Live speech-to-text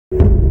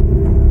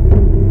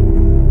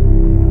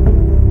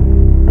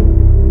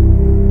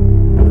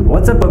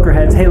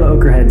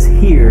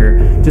Okraheads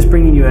here, just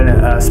bringing you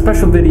a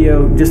special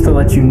video just to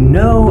let you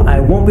know I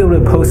won't be able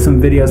to post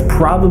some videos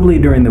probably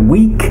during the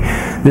week,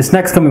 this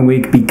next coming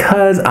week,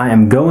 because I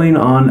am going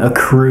on a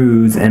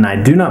cruise and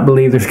I do not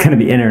believe there's going to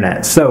be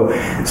internet. So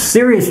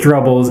serious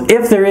troubles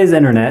if there is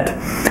internet,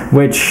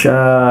 which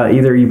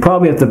either you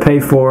probably have to pay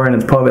for, and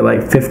it's probably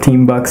like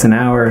 15 bucks an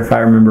hour if I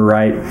remember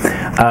right.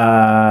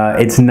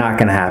 It's not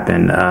going to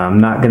happen. I'm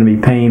not going to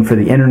be paying for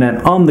the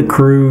internet on the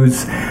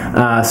cruise.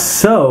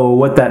 So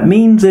what that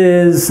means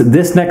is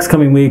this next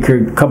coming week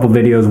or a couple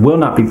videos will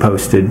not be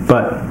posted,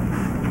 but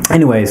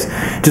anyways,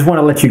 just want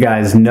to let you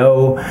guys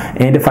know,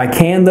 and if I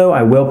can though,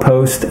 I will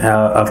post,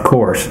 of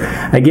course.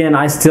 Again,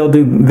 I still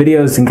do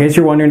videos, in case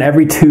you're wondering,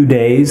 every 2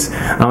 days.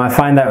 I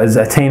find that was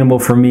attainable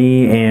for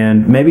me,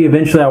 and maybe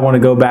eventually I want to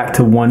go back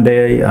to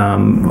one-day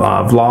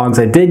vlogs.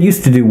 I did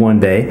used to do one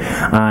day,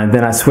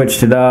 then I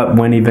switched it up,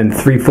 went even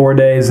 3-4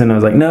 days, and I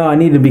was like, no, I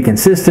need to be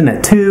consistent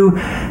at 2.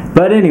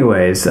 But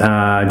anyways,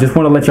 just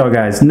want to let y'all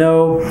guys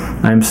know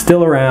I'm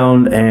still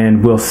around,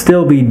 and we'll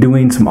still be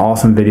doing some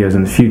awesome videos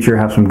in the future,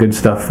 have some good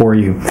stuff for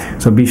you,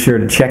 so be sure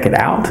to check it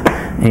out.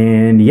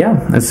 And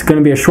yeah, it's going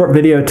to be a short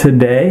video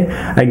today.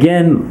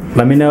 Again,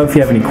 let me know if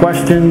you have any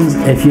questions.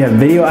 If you have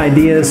video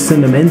ideas,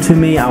 send them in to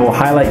me. I will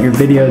highlight your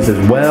videos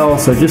as well,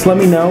 so just let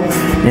me know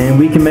and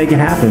we can make it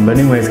happen. But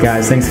anyways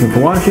guys, thanks again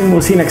for watching.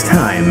 We'll see you next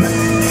time.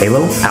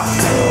 Halo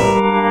out.